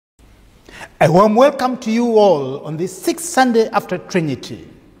A warm welcome to you all on this sixth Sunday after Trinity.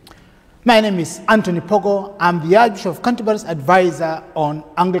 My name is Archbishop Poggo. I'm the Archbishop of Canterbury's advisor on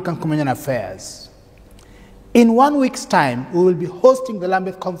Anglican Communion Affairs. In 1 week's time, we will be hosting the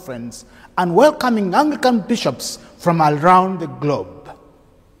Lambeth Conference and welcoming Anglican bishops from around the globe.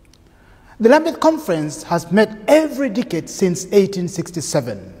 The Lambeth Conference has met every decade since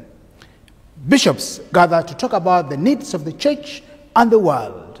 1867. Bishops gather to talk about the needs of the church and the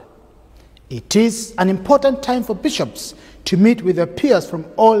world. It is an important time for bishops to meet with their peers from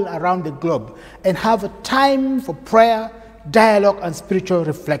all around the globe and have a time for prayer, dialogue, and spiritual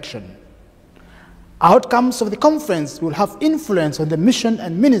reflection. Outcomes of the conference will have influence on the mission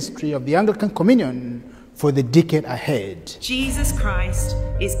and ministry of the Anglican Communion for the decade ahead. Jesus Christ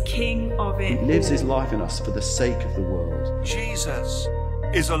is King of it. He lives his life in us for the sake of the world. Jesus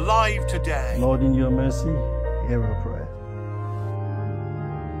is alive today. Lord, in your mercy, hear our prayer.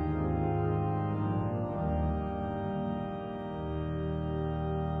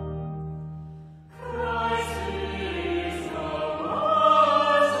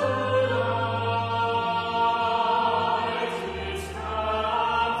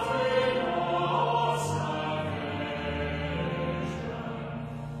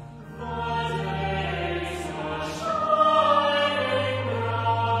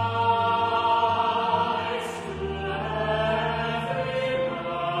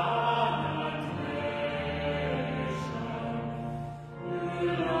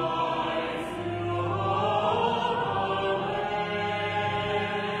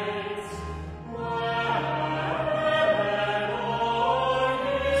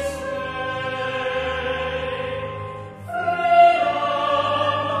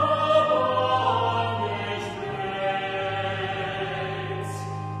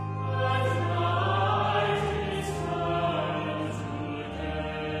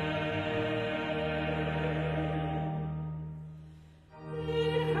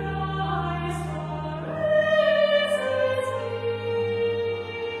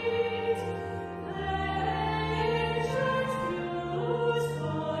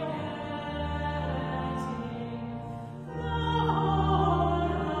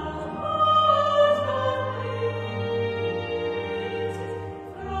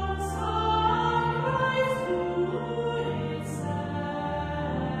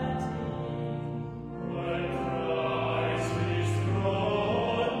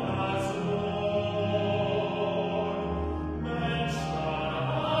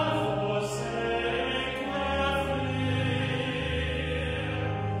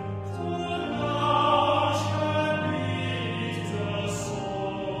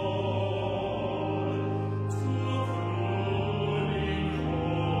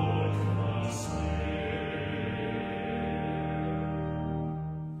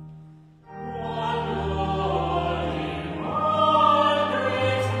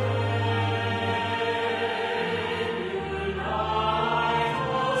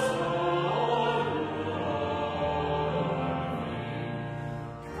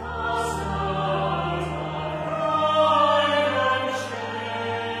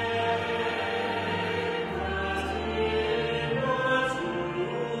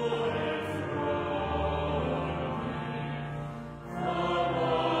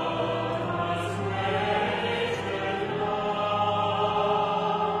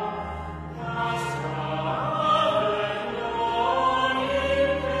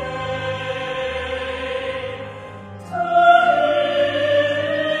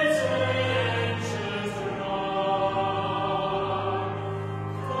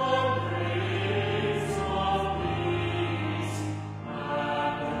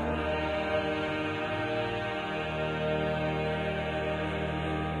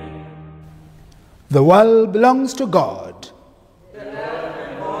 The world belongs to God. The earth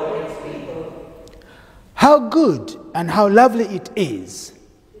and all its people. How good and how lovely it is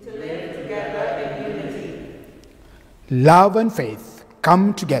To live together in unity. love and faith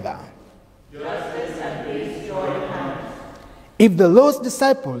come together. Justice and peace join hands. If the Lord's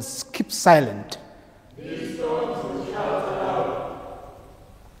disciples keep silent, These storms will shout aloud.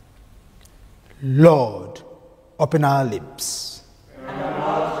 Lord, open our lips. And our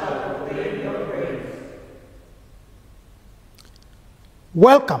mouth shall proclaim your praise.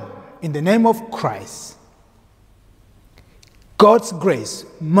 Welcome in the name of Christ. God's grace,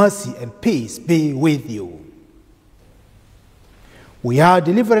 mercy, and peace be with you. We are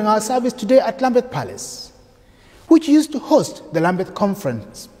delivering our service today at Lambeth Palace, which used to host the Lambeth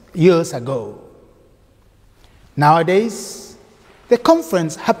Conference years ago. Nowadays, the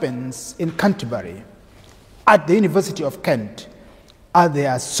conference happens in Canterbury, at the University of Kent, as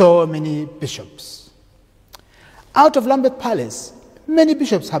there are so many bishops. Out of Lambeth Palace, many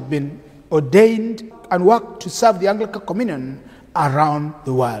bishops have been ordained and work to serve the Anglican Communion around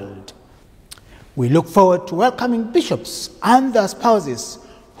the world. We look forward to welcoming bishops and their spouses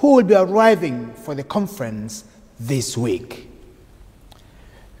who will be arriving for the conference this week.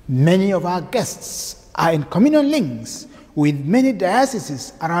 Many of our guests are in communion links with many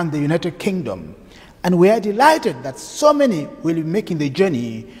dioceses around the United Kingdom, and we are delighted that so many will be making the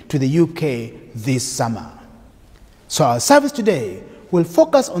journey to the UK this summer. So our service today will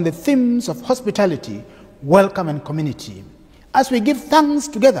focus on the themes of hospitality, welcome and community, as we give thanks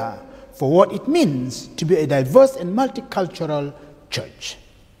together for what it means to be a diverse and multicultural church.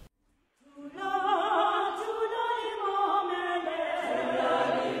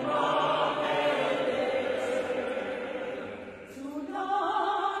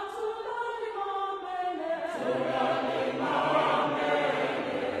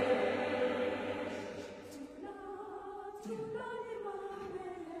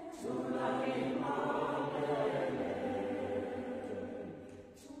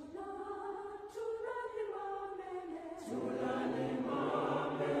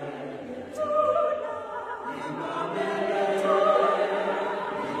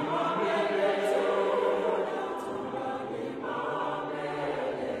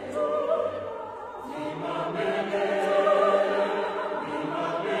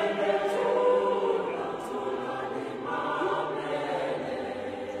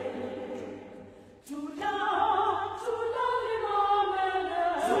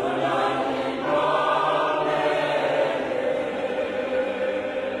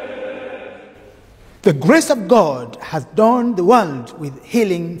 The grace of God has done the world with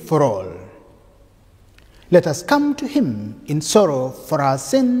healing for all. Let us come to Him in sorrow for our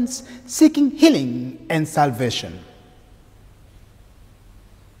sins, seeking healing and salvation.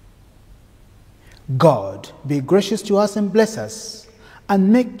 God, be gracious to us and bless us,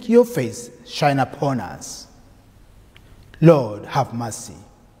 and make your face shine upon us. Lord, have mercy.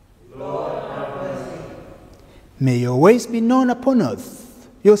 Lord, have mercy. May your ways be known upon earth,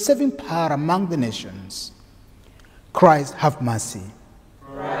 your saving power among the nations. Christ, have mercy.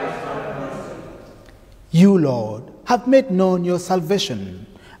 Christ, have mercy. You, Lord, have made known your salvation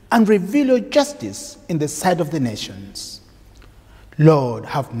and reveal your justice in the sight of the nations. Lord,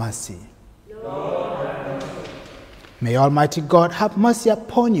 have mercy. Lord, have mercy. May Almighty God have mercy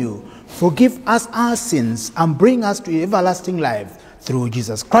upon you, forgive us our sins, and bring us to everlasting life through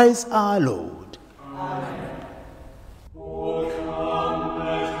Jesus Christ our Lord. Amen.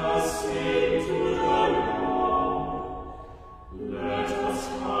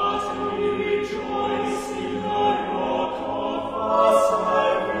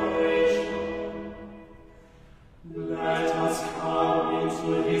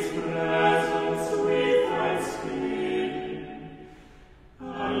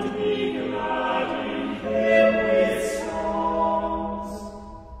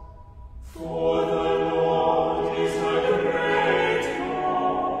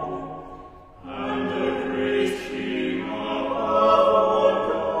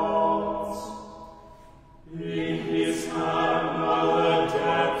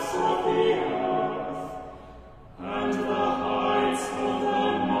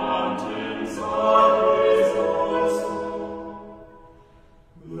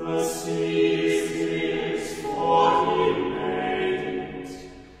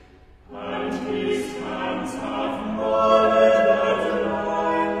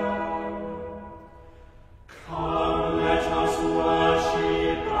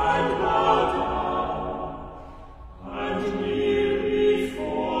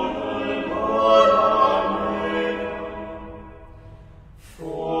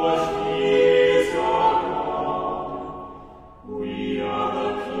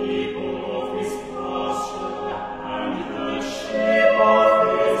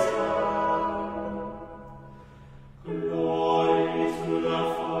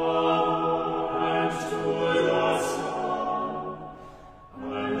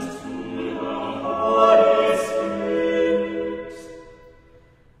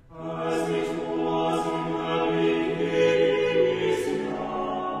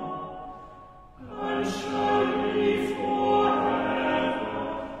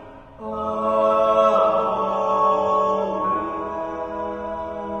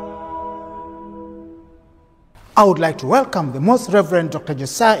 I would like to welcome the Most Reverend Dr.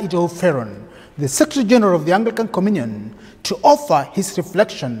 Josiah Ido Ferron, the Secretary General of the Anglican Communion, to offer his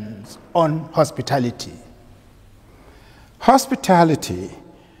reflections on hospitality. Hospitality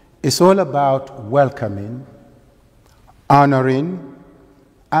is all about welcoming, honoring,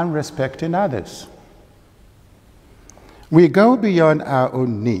 and respecting others. We go beyond our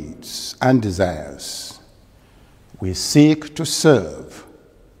own needs and desires. We seek to serve,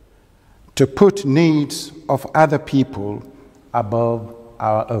 to put needs of other people above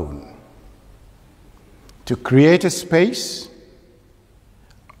our own, to create a space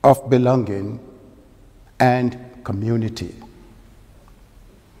of belonging and community.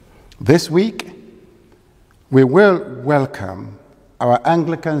 This week, we will welcome our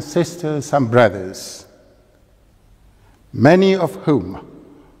Anglican sisters and brothers, many of whom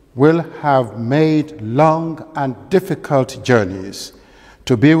will have made long and difficult journeys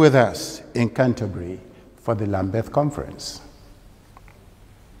to be with us in Canterbury for the Lambeth Conference.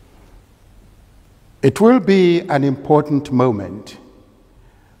 It will be an important moment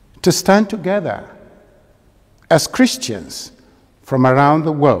to stand together as Christians from around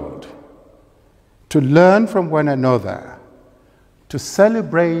the world, to learn from one another, to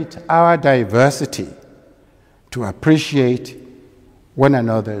celebrate our diversity, to appreciate one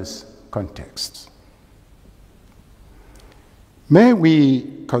another's contexts. May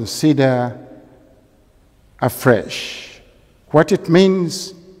we consider afresh what it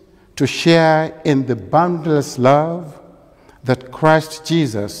means to share in the boundless love that Christ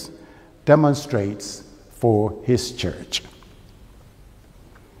Jesus demonstrates for his church.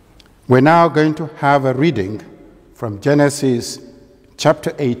 We're now going to have a reading from Genesis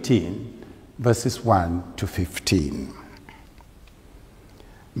chapter 18, verses 1 to 15.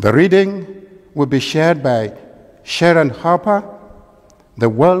 The reading will be shared by Sharon Harper, the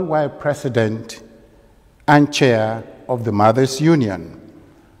worldwide president and chair of the Mothers Union,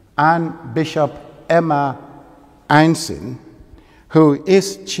 and Bishop Emma Einstein, who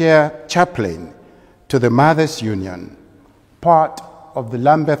is chaplain to the Mothers Union, part of the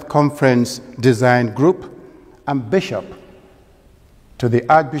Lambeth Conference Design Group, and bishop to the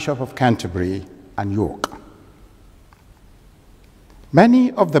Archbishop of Canterbury and York.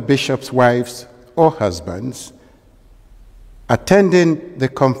 Many of the bishop's wives or husbands attending the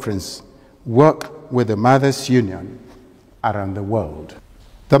conference work with the Mothers Union around the world.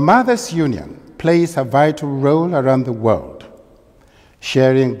 The Mothers Union plays a vital role around the world,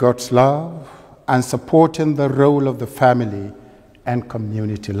 sharing God's love and supporting the role of the family and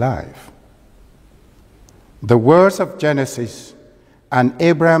community life. The words of Genesis and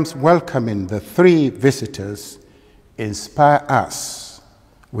Abraham's welcoming the three visitors inspire us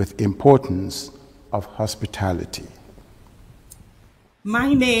with importance of hospitality.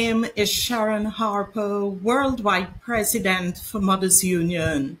 My name is Sharon Harper, worldwide president for Mothers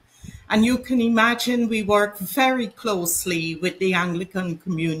Union. And you can imagine we work very closely with the Anglican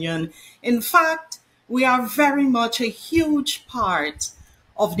Communion. In fact, we are very much a huge part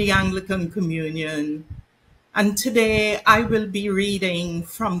of the Anglican Communion. And today I will be reading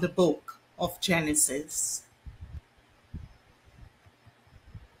from the book of Genesis.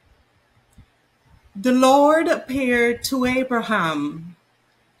 The Lord appeared to Abraham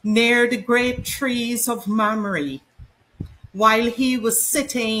near the great trees of Mamre, while he was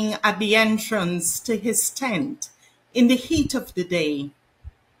sitting at the entrance to his tent in the heat of the day.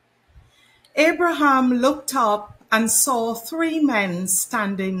 Abraham looked up and saw three men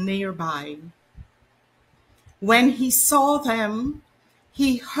standing nearby. When he saw them,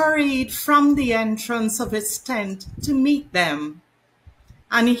 he hurried from the entrance of his tent to meet them,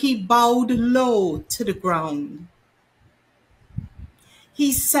 and he bowed low to the ground.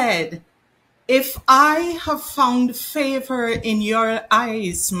 He said, "If I have found favor in your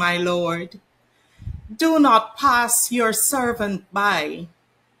eyes, my Lord, do not pass your servant by.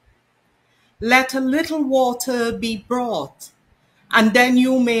 Let a little water be brought, and then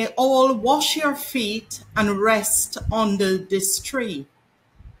you may all wash your feet and rest under this tree.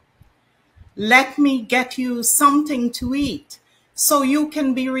 Let me get you something to eat, so you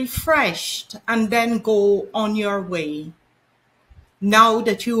can be refreshed and then go on your way, now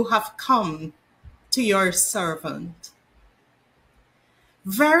that you have come to your servant."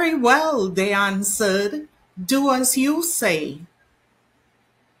 "Very well," they answered, "do as you say."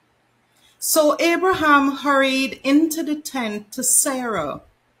 So Abraham hurried into the tent to Sarah.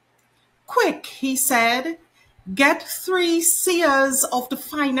 "Quick," he said, "get 3 seahs of the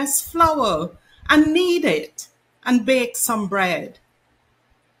finest flour and knead it and bake some bread."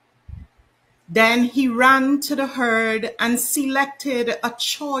 Then he ran to the herd and selected a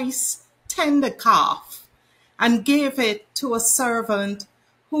choice tender calf and gave it to a servant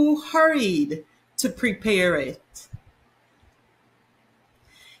who hurried to prepare it.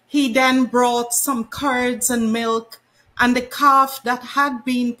 He then brought some curds and milk and the calf that had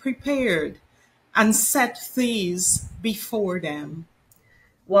been prepared and set these before them.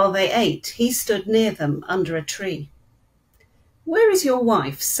 While they ate, he stood near them under a tree. "Where is your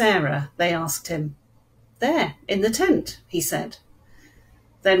wife, Sarah?" they asked him. "There, in the tent," he said.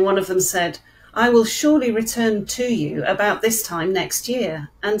 Then one of them said, "I will surely return to you about this time next year,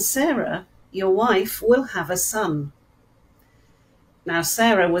 and Sarah, your wife, will have a son." Now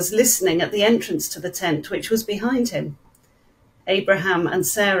Sarah was listening at the entrance to the tent, which was behind him. Abraham and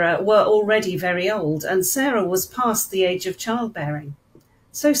Sarah were already very old, and Sarah was past the age of childbearing.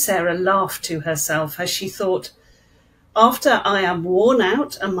 So Sarah laughed to herself as she thought, "After I am worn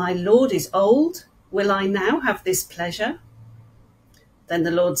out and my Lord is old, will I now have this pleasure?" Then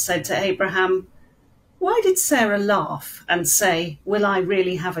the Lord said to Abraham, "Why did Sarah laugh and say, 'Will I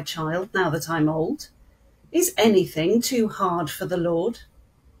really have a child now that I'm old?' Is anything too hard for the Lord?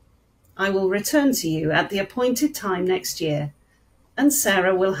 I will return to you at the appointed time next year, and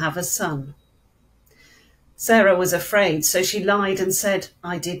Sarah will have a son." Sarah was afraid, so she lied and said,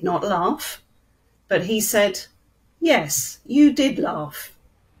 "I did not laugh." But he said, "Yes, you did laugh."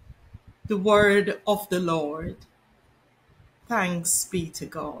 The word of the Lord. Thanks be to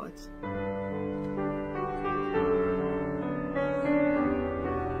God.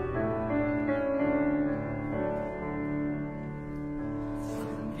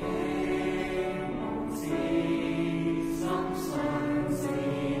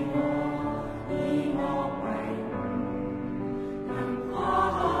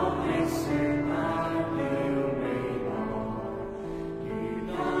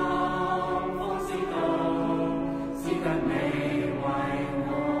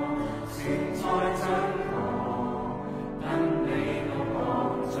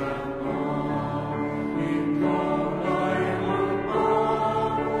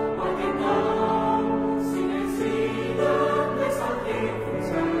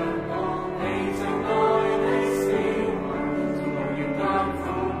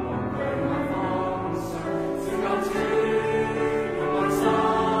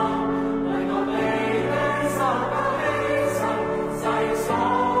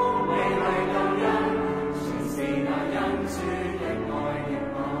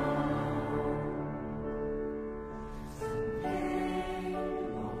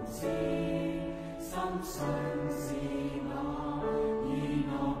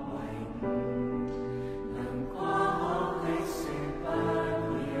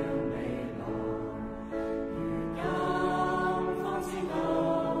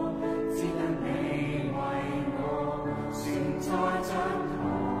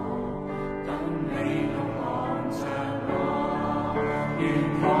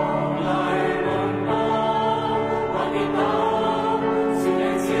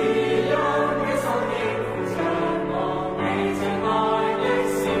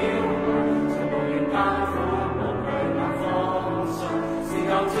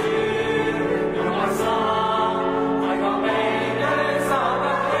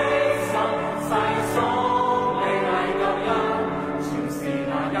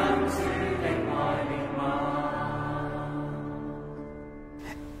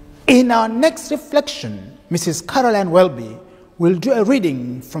 In our next reflection, Mrs. Caroline Welby will do a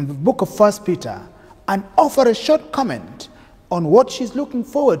reading from the book of 1 Peter and offer a short comment on what she's looking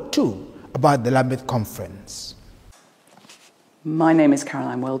forward to about the Lambeth Conference. My name is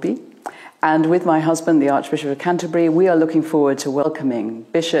Caroline Welby, and with my husband, the Archbishop of Canterbury, we are looking forward to welcoming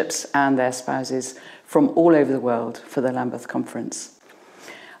bishops and their spouses from all over the world for the Lambeth Conference.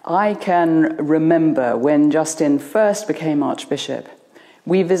 I can remember when Justin first became Archbishop,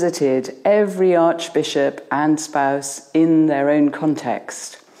 we visited every archbishop and spouse in their own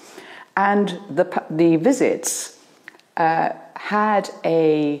context. And the visits had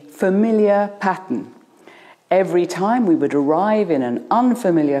a familiar pattern. Every time we would arrive in an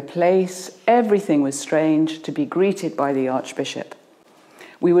unfamiliar place, everything was strange to be greeted by the archbishop.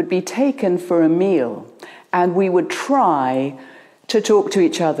 We would be taken for a meal, and we would try to talk to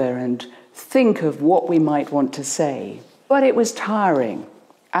each other and think of what we might want to say. But it was tiring,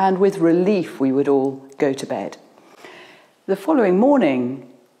 and with relief we would all go to bed. The following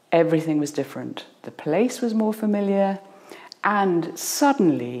morning, everything was different. The place was more familiar, and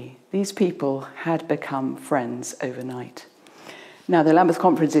suddenly these people had become friends overnight. Now, the Lambeth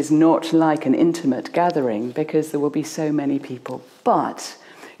Conference is not like an intimate gathering because there will be so many people, but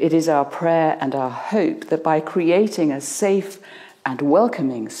it is our prayer and our hope that by creating a safe and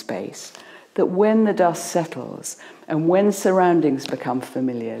welcoming space, that when the dust settles and when surroundings become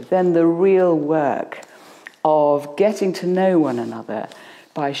familiar, then the real work of getting to know one another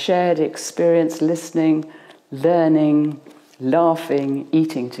by shared experience, listening, learning, laughing,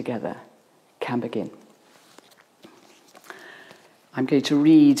 eating together can begin. I'm going to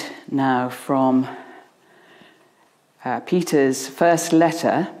read now from Peter's first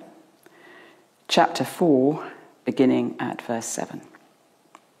letter, chapter 4, beginning at verse 7.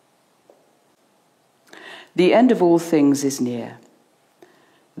 The end of all things is near.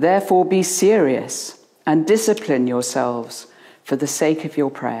 Therefore be serious and discipline yourselves for the sake of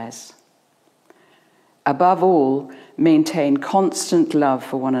your prayers. Above all, maintain constant love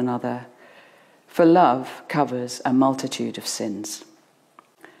for one another, for love covers a multitude of sins.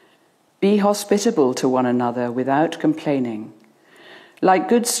 Be hospitable to one another without complaining. Like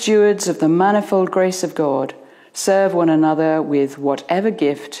good stewards of the manifold grace of God, serve one another with whatever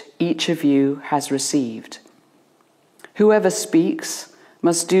gift each of you has received. Whoever speaks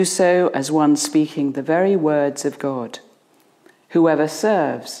must do so as one speaking the very words of God. Whoever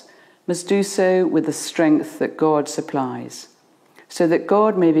serves must do so with the strength that God supplies, so that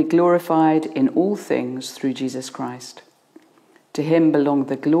God may be glorified in all things through Jesus Christ. To him belong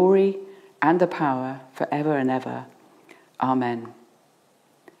the glory and the power forever and ever. Amen.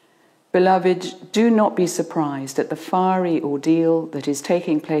 Beloved, do not be surprised at the fiery ordeal that is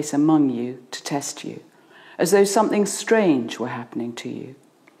taking place among you to test you, as though something strange were happening to you.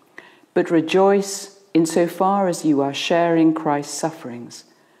 But rejoice insofar as you are sharing Christ's sufferings,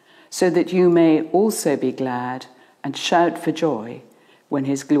 so that you may also be glad and shout for joy when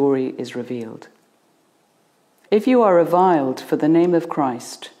his glory is revealed. If you are reviled for the name of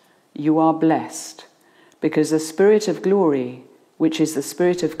Christ, you are blessed, because the Spirit of glory, which is the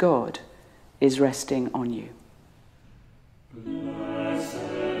Spirit of God, is resting on you.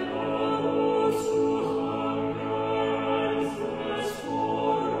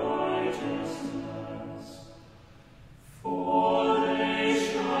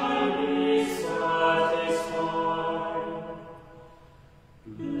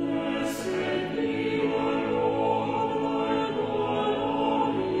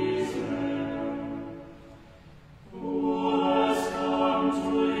 Come to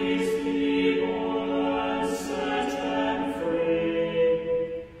his people and set them free.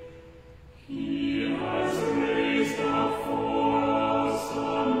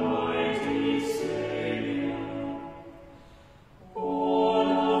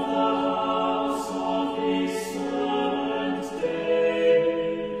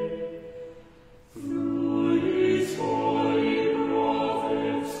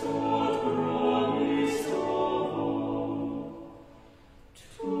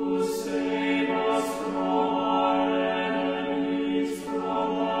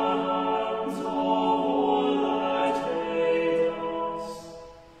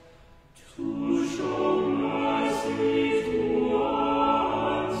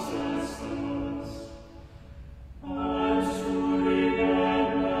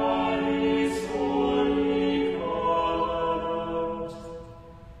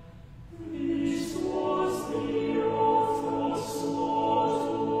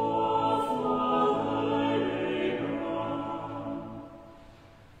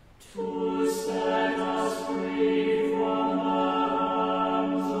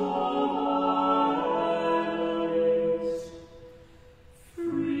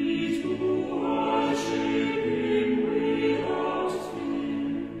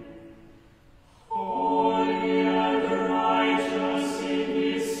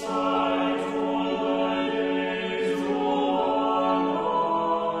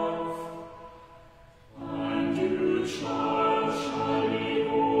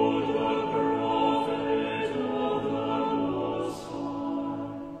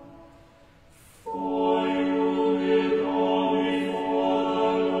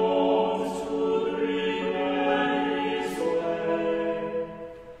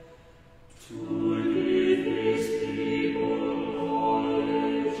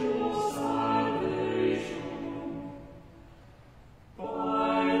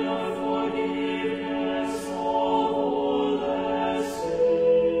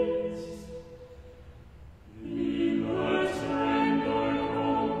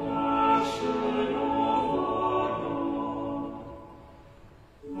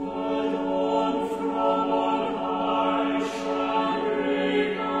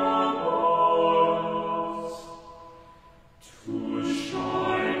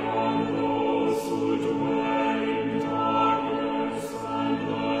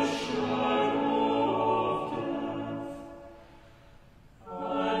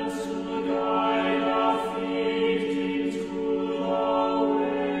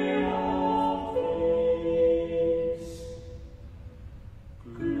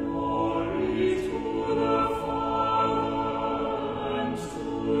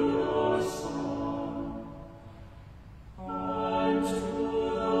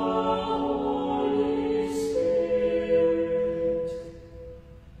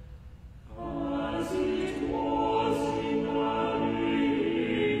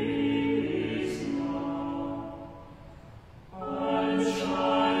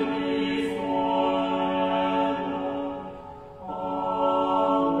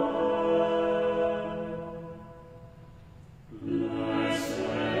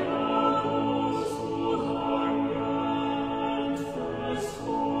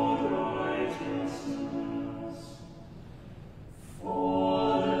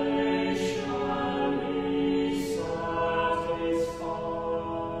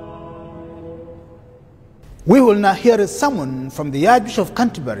 We will now hear a sermon from the Archbishop of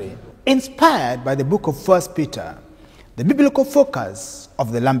Canterbury, inspired by the book of 1 Peter, the biblical focus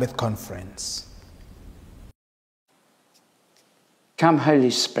of the Lambeth Conference. Come, Holy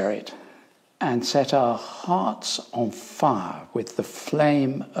Spirit, and set our hearts on fire with the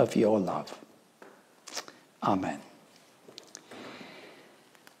flame of your love. Amen.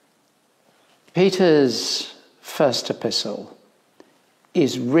 Peter's first epistle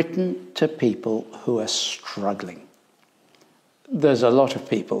is written to people who are struggling. There's a lot of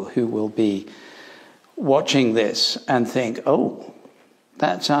people who will be watching this and think, oh,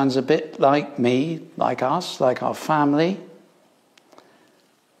 that sounds a bit like me, like us, like our family.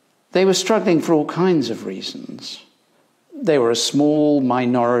 They were struggling for all kinds of reasons. They were a small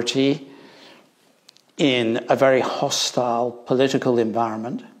minority in a very hostile political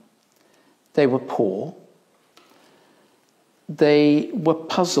environment. They were poor. They were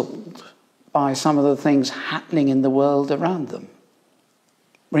puzzled by some of the things happening in the world around them.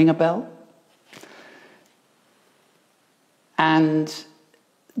 Ring a bell? And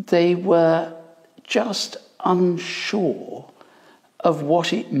they were just unsure of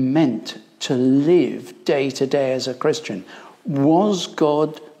what it meant to live day to day as a Christian. Was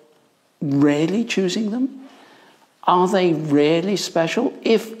God really choosing them? Are they really special?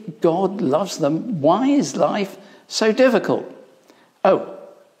 If God loves them, why is life so difficult? Oh,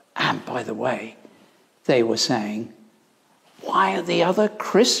 and by the way, they were saying, why are the other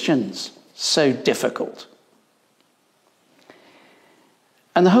Christians so difficult?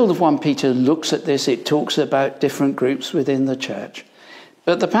 And the whole of 1 Peter looks at this. It talks about different groups within the church.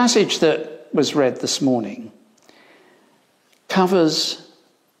 But the passage that was read this morning covers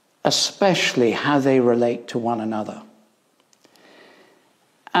especially how they relate to one another.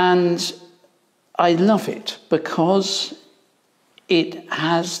 And I love it because it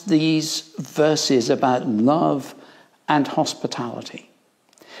has these verses about love and hospitality.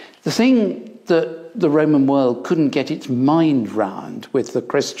 The thing that the Roman world couldn't get its mind round with the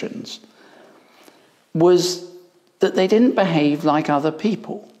Christians was that they didn't behave like other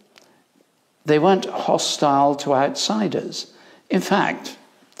people. They weren't hostile to outsiders. In fact,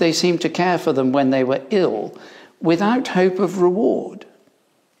 they seemed to care for them when they were ill without hope of reward.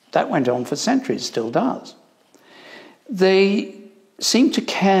 That went on for centuries, still does. They seemed to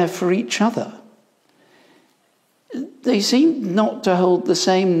care for each other. They seemed not to hold the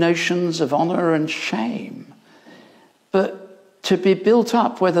same notions of honour and shame, but to be built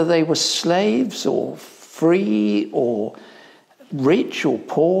up, whether they were slaves or free or rich or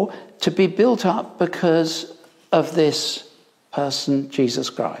poor, to be built up because of this person, Jesus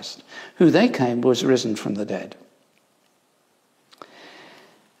Christ, who they claimed was risen from the dead.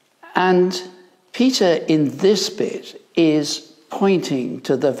 And Peter, in this bit, is pointing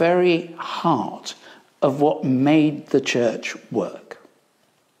to the very heart of what made the church work.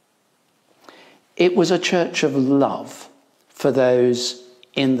 It was a church of love for those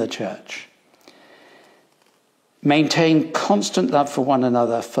in the church. Maintain constant love for one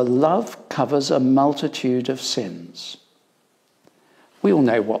another, for love covers a multitude of sins. We all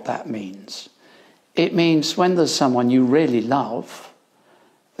know what that means. It means when there's someone you really love,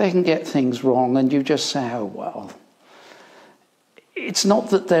 they can get things wrong and you just say, oh, well, it's not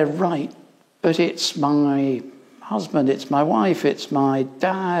that they're right, but it's my husband, it's my wife, it's my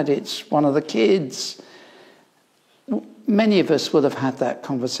dad, it's one of the kids. Many of us will have had that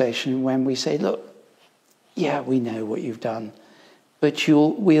conversation when we say, look, yeah, we know what you've done, but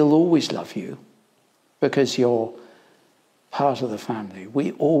we'll always love you because you're part of the family.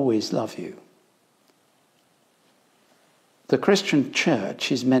 We always love you. The Christian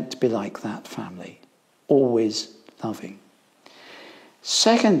church is meant to be like that family, always loving.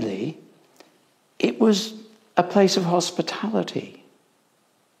 Secondly, it was a place of hospitality.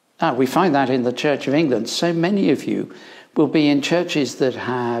 Now, we find that in the Church of England. So many of you will be in churches that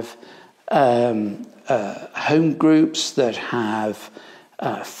have home groups, that have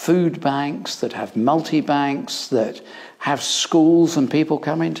food banks, that have multi-banks, that have schools and people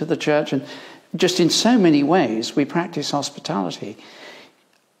come into the church. And just in so many ways, we practice hospitality.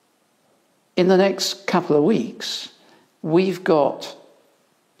 In the next couple of weeks, we've got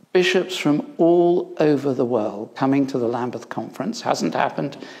bishops from all over the world coming to the Lambeth Conference. Hasn't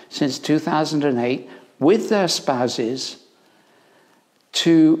happened since 2008, with their spouses,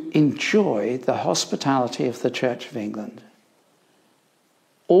 to enjoy the hospitality of the Church of England.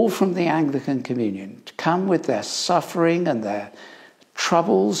 All from the Anglican Communion, to come with their suffering and their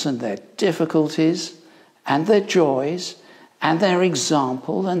troubles and their difficulties and their joys and their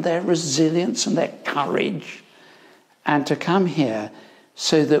example and their resilience and their courage, and to come here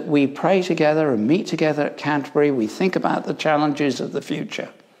so that we pray together and meet together at Canterbury. We think about the challenges of the future.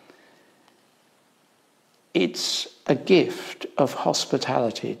 It's a gift of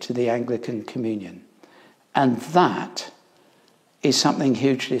hospitality to the Anglican Communion. And that is something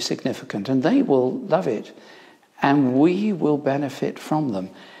hugely significant. And they will love it. And we will benefit from them.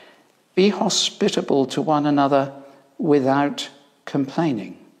 Be hospitable to one another without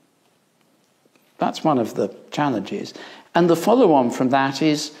complaining. That's one of the challenges. And the follow-on from that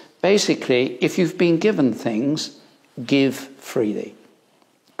is basically, if you've been given things, give freely.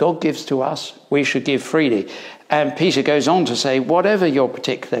 God gives to us, we should give freely. And Peter goes on to say, whatever your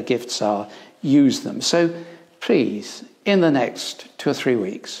particular gifts are, use them. So please, in the next 2 or 3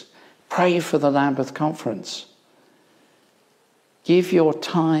 weeks, pray for the Lambeth Conference. Give your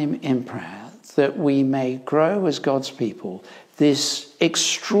time in prayer that we may grow as God's people, this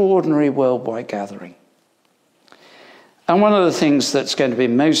extraordinary worldwide gathering. And one of the things that's going to be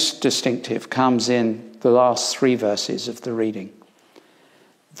most distinctive comes in the last 3 verses of the reading.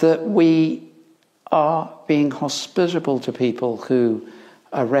 That we are being hospitable to people who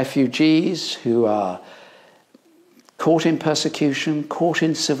are refugees, who are caught in persecution, caught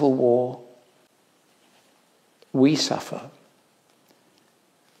in civil war. We suffer.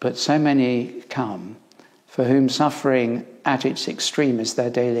 But so many come for whom suffering at its extreme is their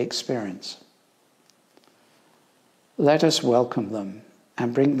daily experience. Let us welcome them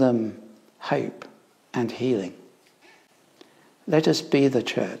and bring them hope and healing. Let us be the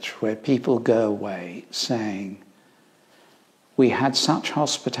church where people go away saying, we had such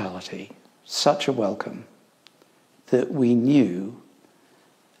hospitality, such a welcome, that we knew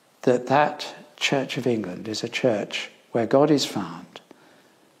that that Church of England is a church where God is found,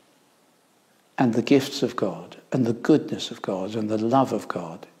 and the gifts of God, and the goodness of God, and the love of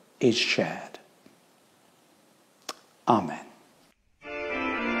God is shared. Amen.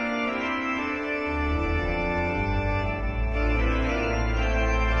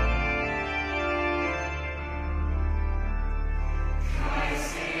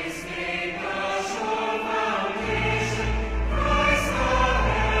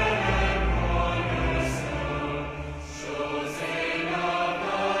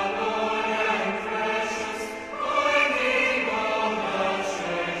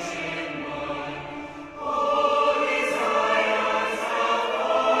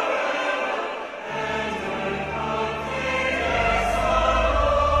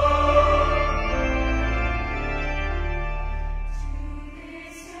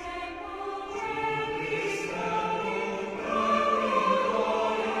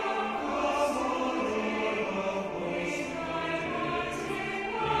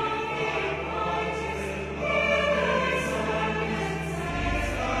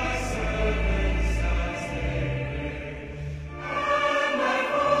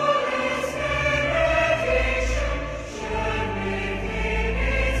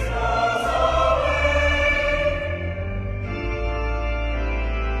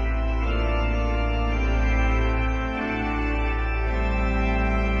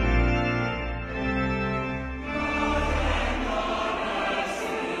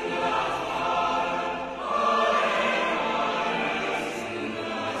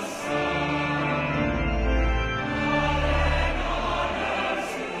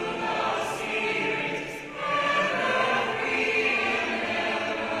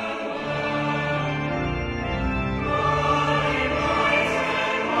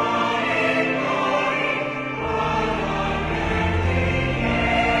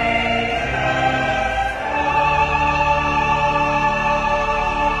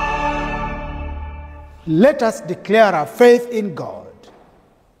 Let us declare our faith in God.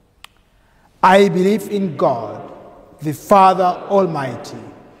 I believe in God, the Father Almighty,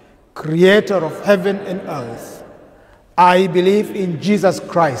 creator of heaven and earth. I believe in Jesus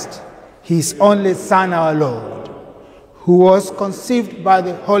Christ, his only Son, our Lord, who was conceived by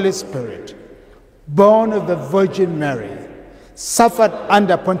the Holy Spirit, born of the Virgin Mary, suffered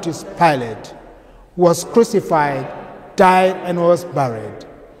under Pontius Pilate, was crucified, died, and was buried.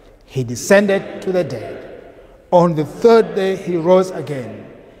 He descended to the dead. On the 3rd day he rose again.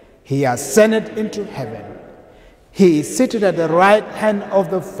 He ascended into heaven. He is seated at the right hand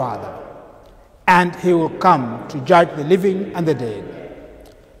of the Father, and he will come to judge the living and the dead.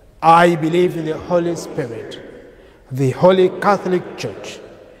 I believe in the Holy Spirit, the Holy Catholic Church,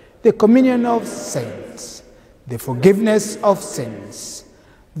 the communion of saints, the forgiveness of sins,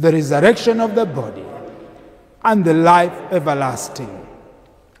 the resurrection of the body, and the life everlasting.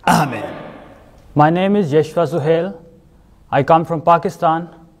 Amen. My name is Yeshua Zuhail. I come from Pakistan.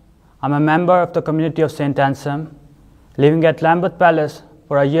 I'm a member of the community of St. Anselm, living at Lambeth Palace,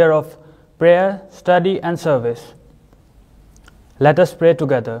 for a year of prayer, study, and service. Let us pray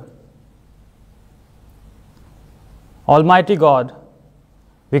together. Almighty God,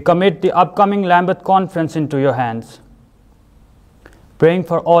 we commit the upcoming Lambeth Conference into your hands, praying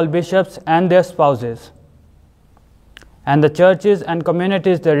for all bishops and their spouses, and the churches and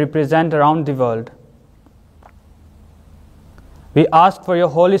communities they represent around the world. We ask for your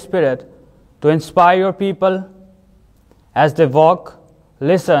Holy Spirit to inspire your people as they walk,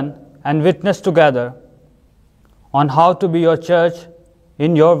 listen, and witness together on how to be your church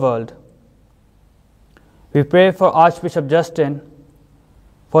in your world. We pray for Archbishop Justin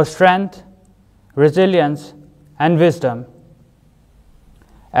for strength, resilience, and wisdom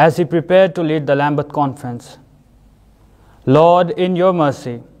as he prepared to lead the Lambeth Conference. Lord, in your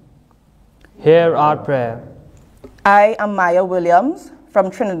mercy, hear our prayer. I am Maya Williams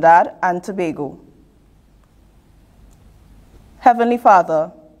from Trinidad and Tobago. Heavenly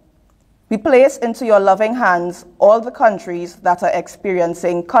Father, we place into your loving hands all the countries that are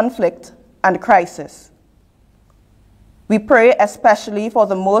experiencing conflict and crisis. We pray especially for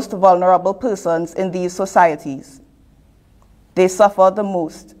the most vulnerable persons in these societies. They suffer the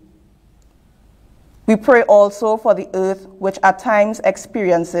most. We pray also for the earth, which at times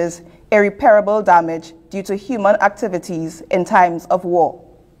experiences irreparable damage due to human activities in times of war.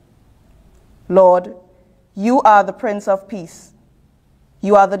 Lord, you are the Prince of Peace.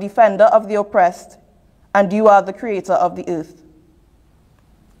 You are the defender of the oppressed, and you are the creator of the earth.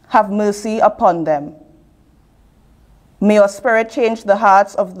 Have mercy upon them. May your Spirit change the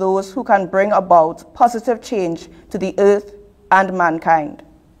hearts of those who can bring about positive change to the earth and mankind.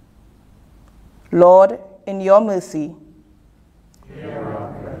 Lord, in your mercy.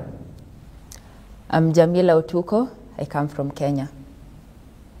 I'm Jamila Otuko. I come from Kenya.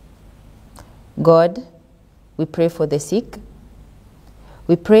 God, we pray for the sick.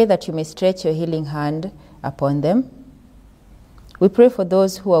 We pray that you may stretch your healing hand upon them. We pray for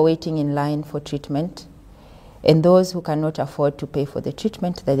those who are waiting in line for treatment and those who cannot afford to pay for the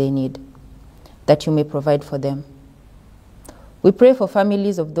treatment that they need, that you may provide for them. We pray for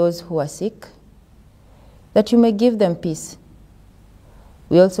families of those who are sick, that you may give them peace.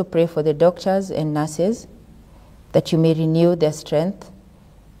 We also pray for the doctors and nurses, that you may renew their strength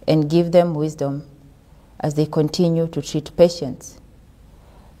and give them wisdom as they continue to treat patients.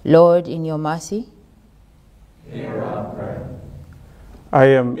 Lord, in your mercy, hear our prayer. I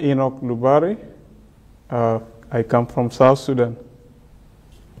am Enoch Lubari. I come from South Sudan.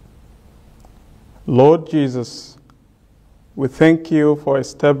 Lord Jesus, we thank you for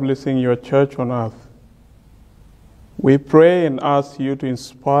establishing your church on earth. We pray and ask you to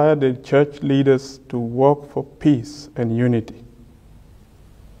inspire the church leaders to work for peace and unity,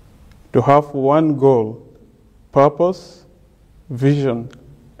 to have one goal, purpose, vision,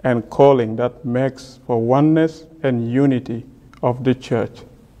 and calling that makes for oneness and unity of the church.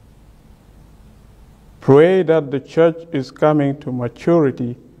 Pray that the church is coming to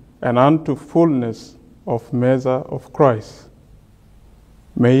maturity and unto fullness of measure of Christ.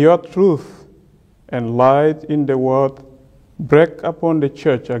 May your truth and light in the world break upon the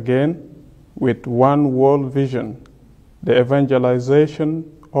church again with one world vision, the evangelization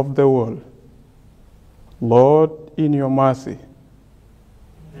of the world. Lord, in your mercy,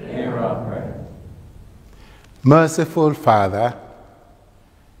 hear our prayer. Merciful Father,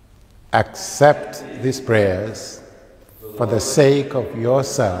 accept these prayers for the sake of your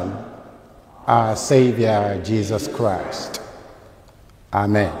Son, our Savior, Jesus Christ.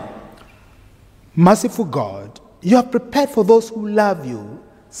 Amen. Merciful God, you have prepared for those who love you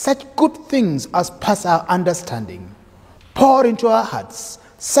such good things as pass our understanding. Pour into our hearts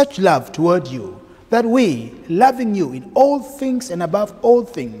such love toward you, that we, loving you in all things and above all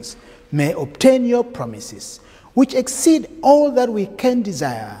things, may obtain your promises, which exceed all that we can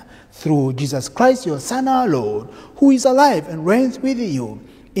desire, through Jesus Christ, your Son, our Lord, who is alive and reigns with you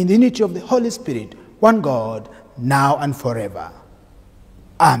in the unity of the Holy Spirit, one God, now and forever.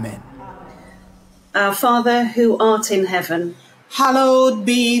 Amen. Our Father, who art in heaven, hallowed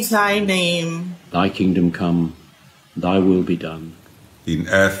be thy name. Thy kingdom come, thy will be done. In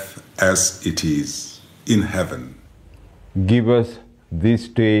earth as it is in heaven. Give us this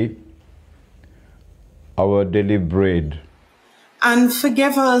day our daily bread. And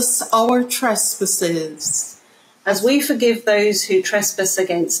forgive us our trespasses, as we forgive those who trespass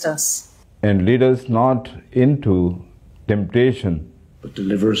against us. And lead us not into temptation, but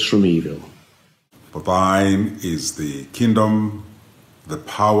deliver us from evil. For thine is the kingdom, the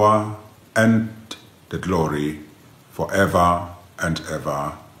power, and the glory, forever and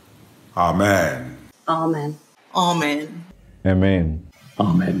ever. Amen. Amen. Amen. Amen.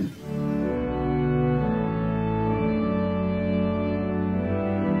 Amen.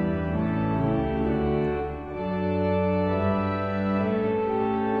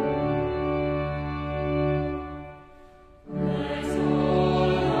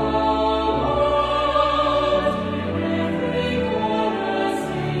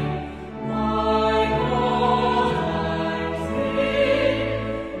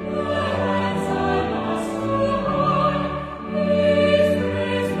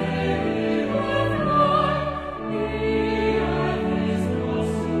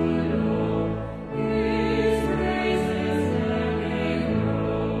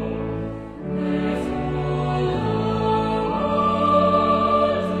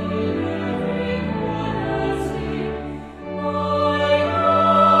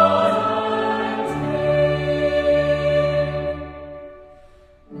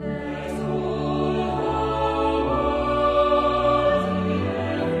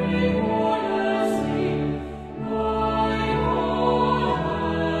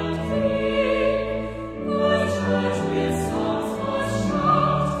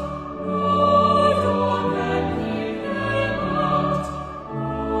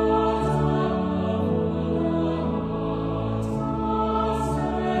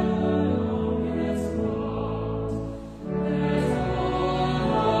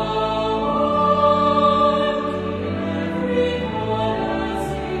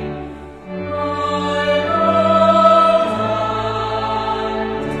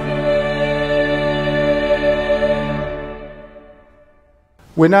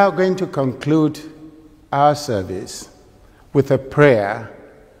 We're now going to conclude our service with a prayer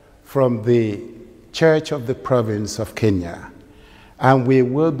from the Church of the Province of Kenya, and we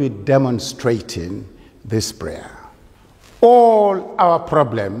will be demonstrating this prayer. All our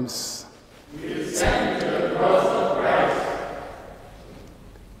problems we send to the cross of Christ.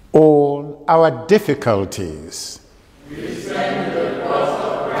 All our difficulties we send to the cross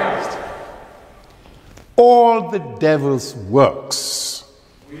of Christ. All the devil's works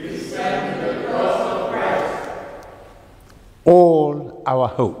we send to the cross of Christ. All our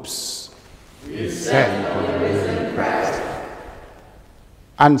hopes we send to the risen Christ.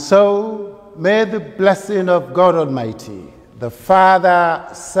 And so may the blessing of God Almighty, the Father,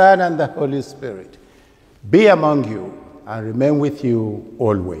 Son, and the Holy Spirit be among you and remain with you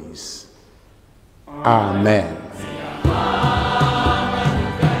always. Amen.